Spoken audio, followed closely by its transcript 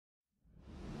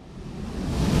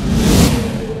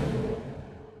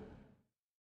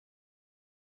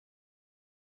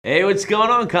Hey, what's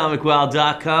going on,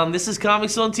 ComicWow.com? This is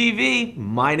Comics on TV.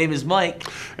 My name is Mike.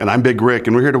 And I'm Big Rick,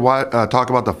 and we're here to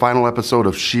talk about the final episode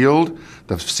of S.H.I.E.L.D.,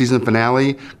 the season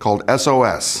finale called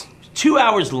S.O.S. 2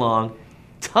 hours long,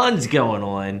 tons going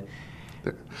on.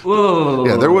 Whoa.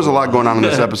 Yeah, there was a lot going on in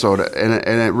this episode, and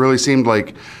it really seemed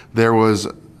like there was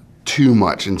too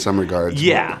much in some regards.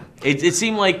 Yeah, it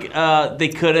seemed like they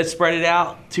could have spread it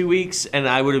out 2 weeks, and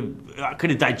I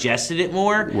could have digested it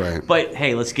more. Right. But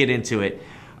hey, let's get into it.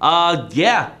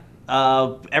 Everything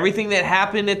that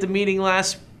happened at the meeting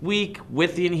last week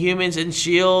with the Inhumans and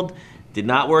S.H.I.E.L.D. did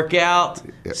not work out.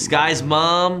 Yeah. Sky's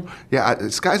mom. Yeah,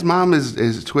 Sky's mom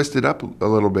is twisted up a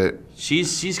little bit.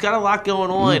 She's got a lot going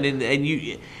on, and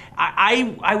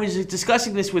I was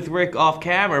discussing this with Rick off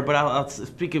camera, but I'll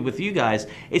speak it with you guys.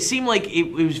 It seemed like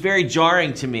it was very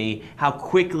jarring to me how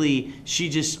quickly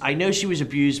I know she was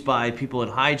abused by people in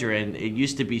Hydra, and it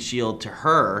used to be S.H.I.E.L.D. to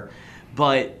her,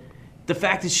 but the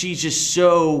fact that she's just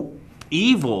so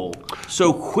evil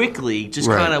so quickly just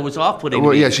kind of was off-putting.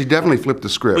 Well, yeah, she definitely flipped the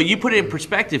script. But you put it in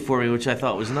perspective for me, which I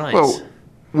thought was nice. Well,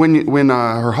 when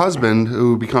her husband,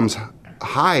 who becomes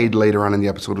Hyde later on in the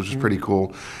episode, which is pretty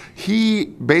cool, he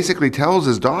basically tells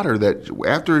his daughter that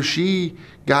after she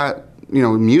got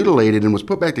mutilated and was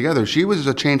put back together, she was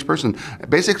a changed person.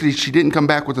 Basically, she didn't come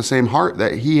back with the same heart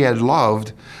that he had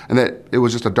loved, and that it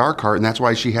was just a dark heart, and that's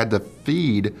why she had to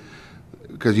feed.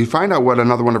 Because you find out what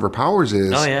another one of her powers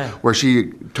is. Oh, yeah. Where she's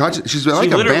like a vampire. She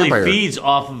literally feeds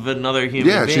off of another human being.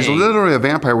 Yeah, she's literally a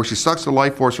vampire where she sucks the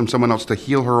life force from someone else to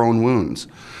heal her own wounds,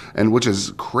 and which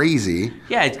is crazy.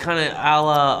 Yeah, it's kind of a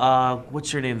la,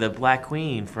 what's her name? The Black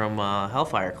Queen from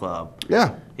Hellfire Club.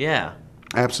 Yeah. Yeah.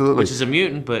 Absolutely. Which is a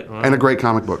mutant, but... and a great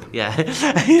comic book. Yeah.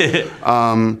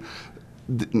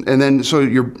 And then, so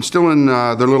you're still in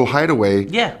their little hideaway.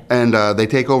 Yeah. And they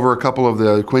take over a couple of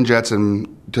the Quinjets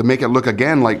and to make it look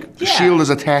again like S.H.I.E.L.D. is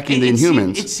attacking the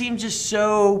Inhumans. It seemed just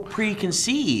so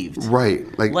preconceived. Right.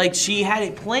 Like she had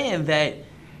it planned that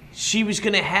she was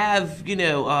going to have,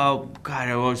 God,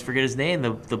 I always forget his name,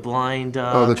 the blind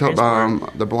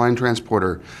the blind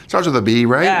transporter. Starts with a B,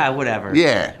 right? Yeah, whatever.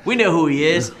 Yeah. We know who he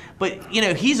is. But,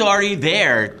 he's already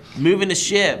there, moving the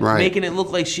ship, making it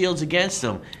look like S.H.I.E.L.D.'s against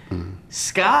him.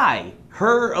 Sky,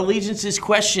 her allegiance is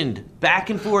questioned back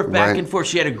and forth, back and forth.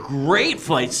 She had a great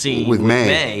fight scene with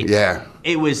May. Yeah.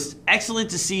 It was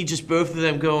excellent to see just both of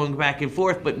them going back and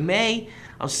forth. But May,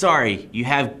 I'm sorry, you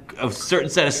have a certain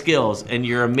set of skills and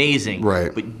you're amazing.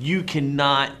 Right. But you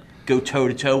cannot go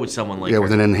toe-to-toe with someone like her. Yeah,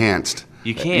 with an enhanced.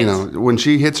 You can't. When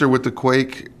she hits her with the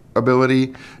Quake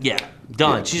ability. Yeah.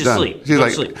 Done. She's done. asleep. She's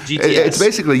like, asleep. GTS. It's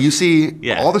basically, you see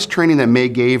all this training that May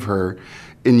gave her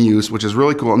in use, which is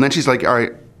really cool. And then she's like, all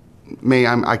right, May,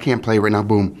 I can't play right now.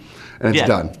 Boom. And it's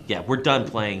done. Yeah, we're done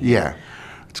playing. Yeah.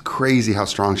 It's crazy how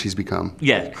strong she's become.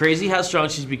 Yeah, crazy how strong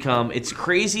she's become. It's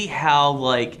crazy how,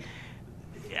 as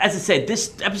I said,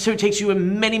 this episode takes you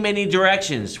in many, many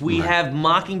directions. We have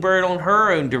Mockingbird on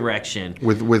her own direction.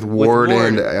 With Ward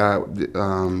and...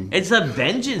 it's a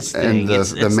vengeance thing. And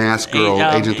the masked girl,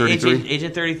 Agent 33.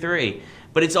 Agent 33.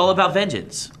 But it's all about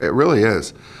vengeance. It really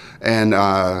is. And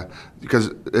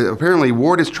because apparently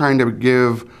Ward is trying to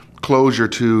give closure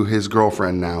to his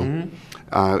girlfriend now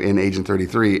in Agent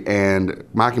 33, and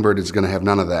Mockingbird is going to have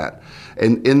none of that.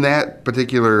 And in that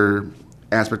particular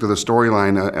aspect of the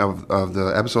storyline of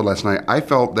the episode last night, I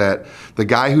felt that the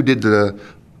guy who did the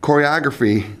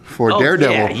choreography for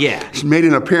Daredevil made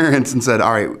an appearance and said,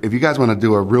 all right, if you guys want to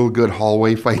do a real good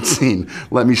hallway fight scene,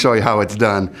 let me show you how it's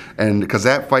done. And because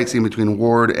that fight scene between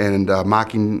Ward and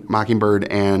Mockingbird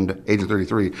and Agent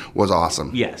 33 was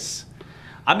awesome. Yes.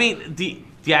 I mean, the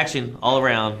action all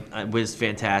around was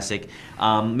fantastic.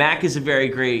 Mac is a very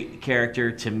great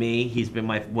character to me. He's been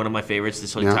one of my favorites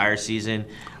this whole entire season.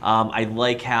 I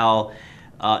like how...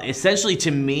 essentially, to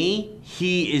me,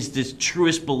 he is the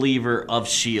truest believer of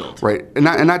S.H.I.E.L.D. Right, and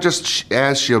not just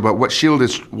as S.H.I.E.L.D., but what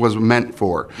S.H.I.E.L.D. was meant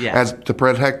for, as to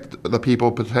protect the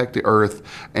people, protect the Earth,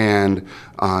 and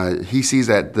he sees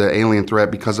that the alien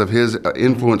threat because of his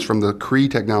influence from the Kree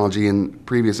technology in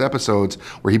previous episodes,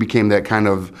 where he became that kind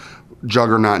of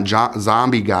juggernaut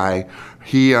zombie guy.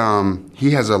 He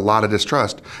has a lot of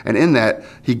distrust, and in that,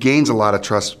 he gains a lot of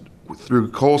trust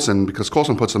through Coulson, because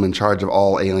Coulson puts him in charge of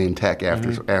all alien tech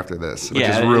after this, which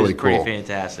is really cool. Pretty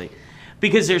fantastic.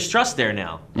 Because there's trust there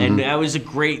now. And that was a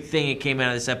great thing that came out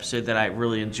of this episode that I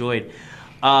really enjoyed.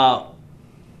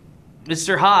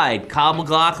 Mr. Hyde, Kyle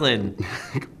MacLachlan.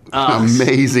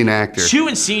 Amazing actor.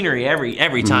 Chewing scenery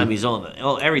every time he's on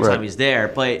every time he's there.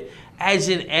 But as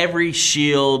in every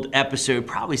S.H.I.E.L.D. episode,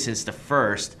 probably since the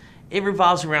first, it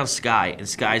revolves around Skye and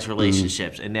Skye's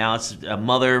relationships. And now it's a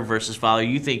mother versus father.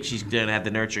 You think she's going to have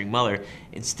the nurturing mother.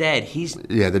 Instead, he's...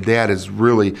 Yeah, the dad is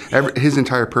really... his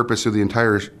entire purpose through the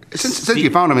entire... Since you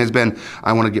found him has been,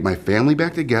 I want to get my family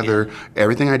back together. Yeah.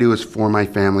 Everything I do is for my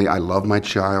family. I love my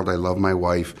child. I love my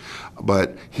wife.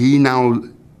 But he now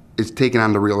is taking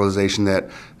on the realization that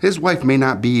his wife may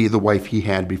not be the wife he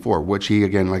had before, which he,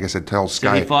 again, like I said, tells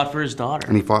Skye. So he fought for his daughter.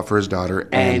 And he fought for his daughter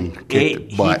and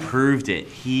kicked butt. He proved it.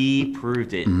 He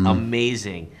proved it.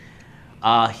 Amazing.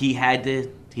 He had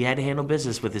to handle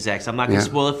business with his ex. I'm not going to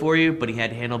spoil it for you, but he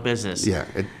had to handle business. Yeah,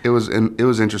 it was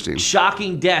interesting.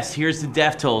 Shocking deaths. Here's the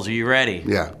death tolls. Are you ready?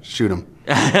 Yeah, shoot him.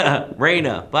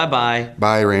 Raina, bye-bye.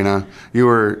 Bye, Raina. You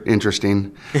were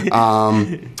interesting.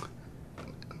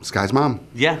 Skye's mom.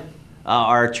 Yeah.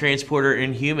 Our transporter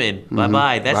Inhuman.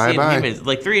 Bye-bye. That's the Inhumans.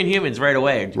 Like 3 Inhumans right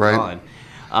away. Gone.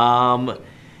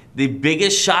 The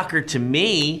biggest shocker to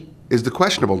me... is the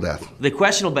questionable death. The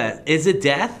questionable death. Is it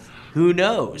death? Who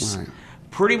knows? Right.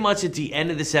 Pretty much at the end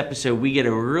of this episode, we get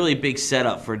a really big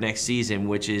setup for next season,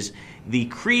 which is the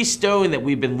Kree stone that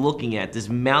we've been looking at, this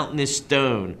mountainous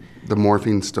stone. The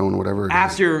morphine stone, whatever it is.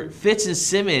 After Fitz and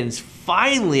Simmons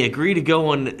finally agree to go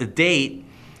on a date,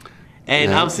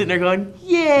 and I'm sitting there going,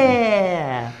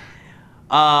 yeah.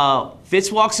 Fitz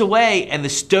walks away, and the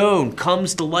stone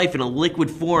comes to life in a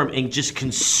liquid form and just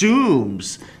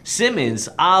consumes Simmons,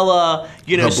 a la,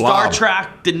 Star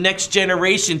Trek, The Next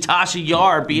Generation, Tasha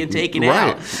Yar being taken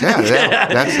out. Yeah,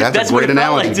 that's a great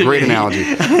analogy. Great analogy.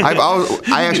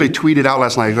 I actually tweeted out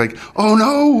last night, like, oh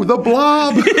no, the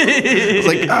blob. It's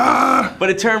like, ah. But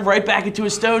it turned right back into a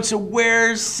stone, so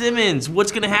where's Simmons?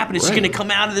 What's going to happen? Is she going to come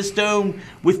out of the stone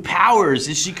with powers?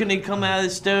 Is she going to come out of the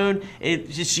stone?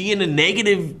 Is she in a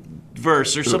negative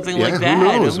verse or something like that? Who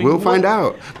knows? We'll find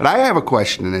out. But I have a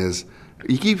question is,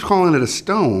 he keeps calling it a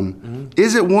stone.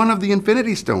 Is it one of the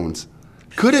Infinity Stones?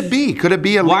 Could it be? Could it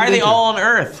be a... Why are they all on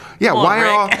Earth? Yeah,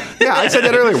 I said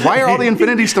that earlier. Why are all the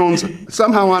Infinity Stones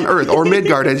somehow on Earth? Or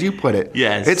Midgard, as you put it.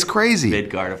 Yes. It's crazy.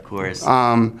 Midgard, of course.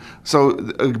 So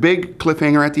a big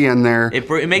cliffhanger at the end there.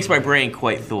 It makes my brain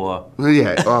quite thaw.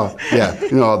 Yeah, all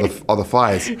the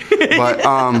flies.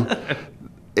 But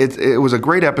it was a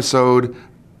great episode.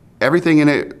 Everything in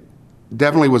it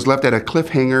definitely was left at a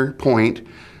cliffhanger point.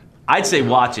 I'd say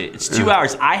watch it. It's 2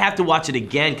 hours. I have to watch it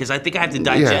again because I think I have to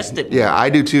digest it more. Yeah, I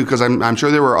do too, because I'm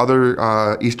sure there were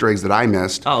other Easter eggs that I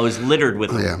missed. Oh, it was littered with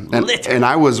them. Yeah, and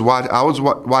I was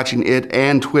watching it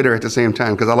and Twitter at the same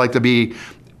time because I like to be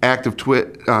active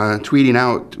tweeting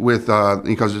out with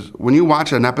because when you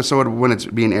watch an episode when it's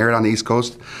being aired on the East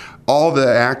Coast, all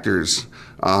the actors,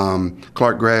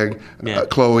 Clark Gregg,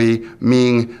 Chloe,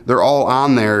 Ming, they're all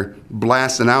on there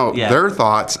blasting out their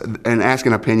thoughts and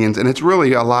asking opinions, and it's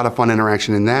really a lot of fun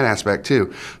interaction in that aspect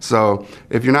too. So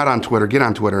if you're not on Twitter, get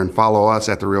on Twitter and follow us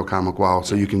at The Real ComicWow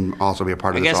so you can also be a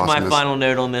part of this awesomeness. I guess my final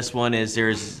note on this one is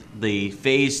there's the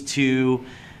Phase 2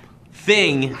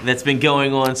 thing that's been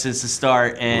going on since the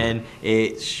start, and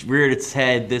it reared its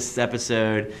head this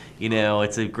episode.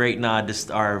 It's a great nod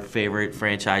to our favorite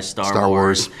franchise, Star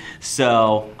Wars.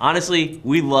 So honestly,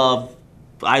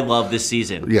 I love this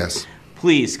season. Yes.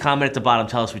 Please comment at the bottom.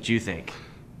 Tell us what you think.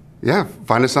 Yeah,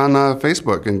 find us on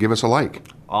Facebook and give us a like.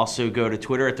 Also go to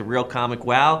Twitter at The Real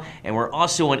ComicWow, and we're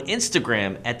also on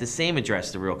Instagram at the same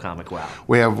address, The Real ComicWow.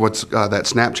 We have what's that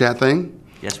Snapchat thing?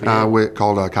 Yes, we do.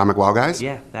 Called ComicWow Guys.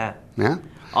 Yeah, that. Yeah.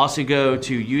 Also go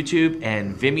to YouTube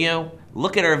and Vimeo.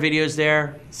 Look at our videos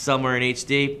there. Some are in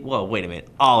HD. Well, wait a minute.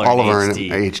 All are in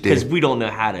HD. Because we don't know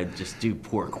how to just do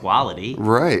poor quality.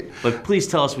 Right. But please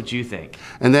tell us what you think.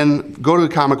 And then go to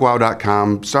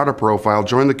ComicWow.com, start a profile,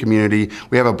 join the community.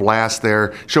 We have a blast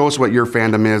there. Show us what your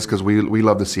fandom is because we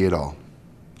love to see it all.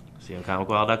 See you on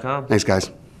ComicWow.com. Thanks,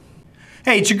 guys.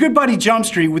 Hey, it's your good buddy Jump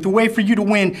Street with a way for you to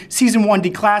win Season 1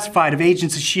 Declassified of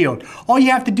Agents of S.H.I.E.L.D. All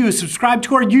you have to do is subscribe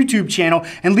to our YouTube channel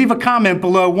and leave a comment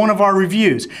below one of our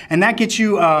reviews, and that gets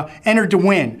you entered to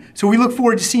win. So we look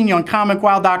forward to seeing you on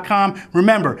ComicWow.com.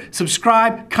 Remember,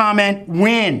 subscribe, comment,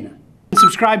 win.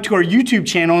 Subscribe to our YouTube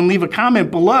channel and leave a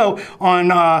comment below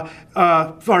on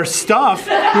our stuff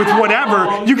with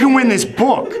whatever. You can win this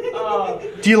book.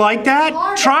 Do you like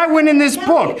that? Try winning this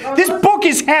book. This book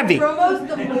is heavy.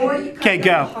 Okay,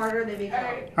 go.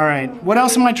 All right. What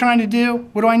else am I trying to do?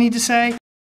 What do I need to say?